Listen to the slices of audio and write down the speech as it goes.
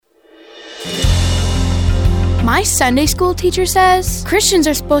My Sunday school teacher says Christians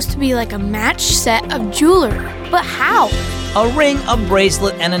are supposed to be like a matched set of jewelry. But how? A ring, a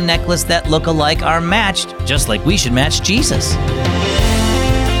bracelet, and a necklace that look alike are matched, just like we should match Jesus.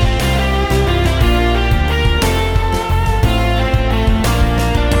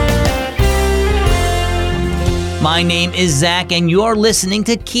 My name is Zach, and you're listening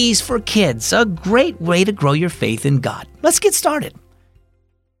to Keys for Kids, a great way to grow your faith in God. Let's get started.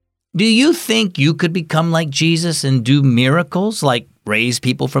 Do you think you could become like Jesus and do miracles like raise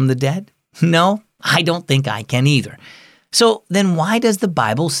people from the dead? No, I don't think I can either. So then why does the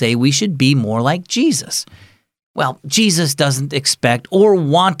Bible say we should be more like Jesus? Well, Jesus doesn't expect or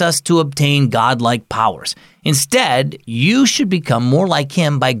want us to obtain God-like powers. Instead, you should become more like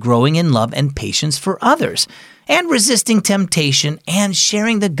him by growing in love and patience for others, and resisting temptation and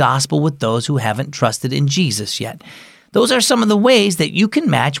sharing the gospel with those who haven't trusted in Jesus yet. Those are some of the ways that you can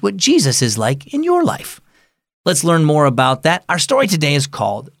match what Jesus is like in your life. Let's learn more about that. Our story today is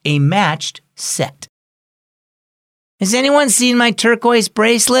called A Matched Set. Has anyone seen my turquoise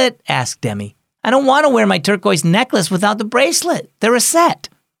bracelet? Asked Demi. I don't want to wear my turquoise necklace without the bracelet. They're a set.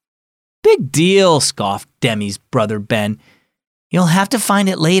 Big deal, scoffed Demi's brother Ben. You'll have to find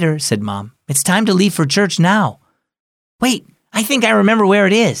it later, said Mom. It's time to leave for church now. Wait, I think I remember where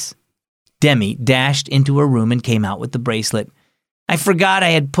it is. Demi dashed into her room and came out with the bracelet. I forgot I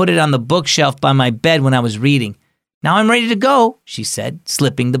had put it on the bookshelf by my bed when I was reading. Now I'm ready to go, she said,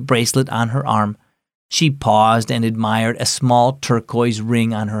 slipping the bracelet on her arm. She paused and admired a small turquoise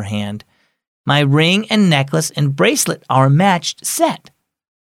ring on her hand. My ring and necklace and bracelet are a matched set.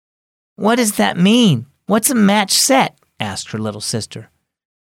 What does that mean? What's a matched set? Asked her little sister.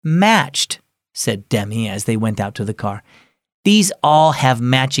 Matched, said Demi as they went out to the car. These all have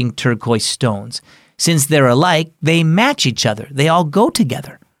matching turquoise stones. Since they're alike, they match each other. They all go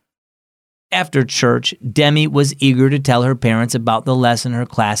together. After church, Demi was eager to tell her parents about the lesson her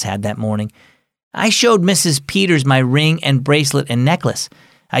class had that morning. I showed Mrs. Peters my ring and bracelet and necklace.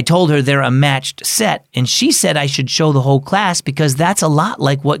 I told her they're a matched set, and she said I should show the whole class because that's a lot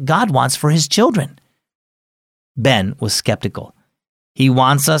like what God wants for his children. Ben was skeptical. He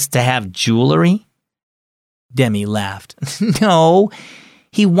wants us to have jewelry? Demi laughed. No,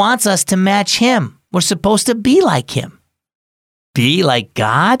 he wants us to match him. We're supposed to be like him. Be like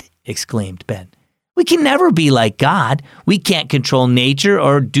God? Exclaimed Ben. We can never be like God. We can't control nature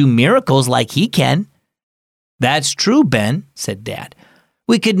or do miracles like he can. That's true, Ben, said Dad.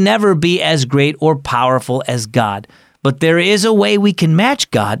 We could never be as great or powerful as God, but there is a way we can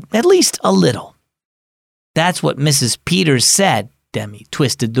match God, at least a little. That's what Mrs. Peters said. Demi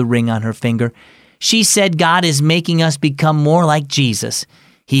twisted the ring on her finger. She said God is making us become more like Jesus.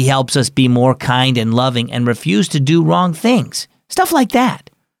 He helps us be more kind and loving and refuse to do wrong things. Stuff like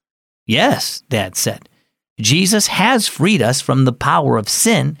that. Yes, Dad said. Jesus has freed us from the power of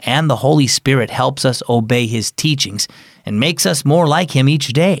sin, and the Holy Spirit helps us obey his teachings and makes us more like him each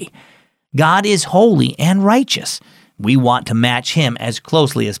day. God is holy and righteous. We want to match him as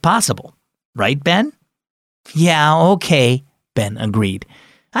closely as possible. Right, Ben? Yeah, okay, Ben agreed.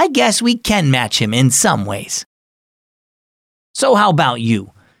 I guess we can match him in some ways. So how about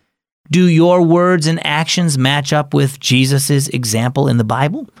you? Do your words and actions match up with Jesus' example in the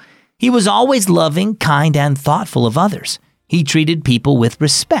Bible? He was always loving, kind, and thoughtful of others. He treated people with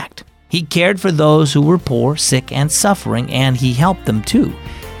respect. He cared for those who were poor, sick, and suffering, and he helped them too.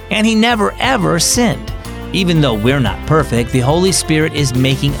 And he never, ever sinned. Even though we're not perfect, the Holy Spirit is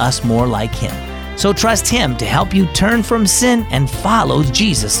making us more like him. So trust him to help you turn from sin and follow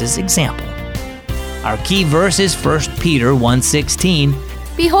Jesus' example. Our key verse is 1 Peter 1:16.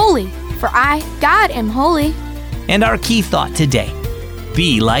 Be holy, for I, God, am holy. And our key thought today,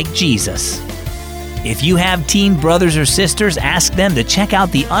 be like Jesus. If you have teen brothers or sisters, ask them to check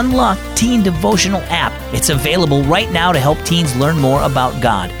out the Unlocked Teen Devotional app. It's available right now to help teens learn more about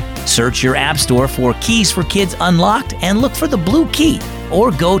God. Search your app store for Keys for Kids Unlocked and look for the blue key, or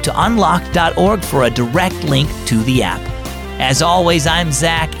go to unlocked.org for a direct link to the app. As always, I'm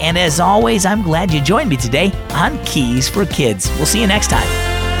Zach, and as always, I'm glad you joined me today on Keys for Kids. We'll see you next time.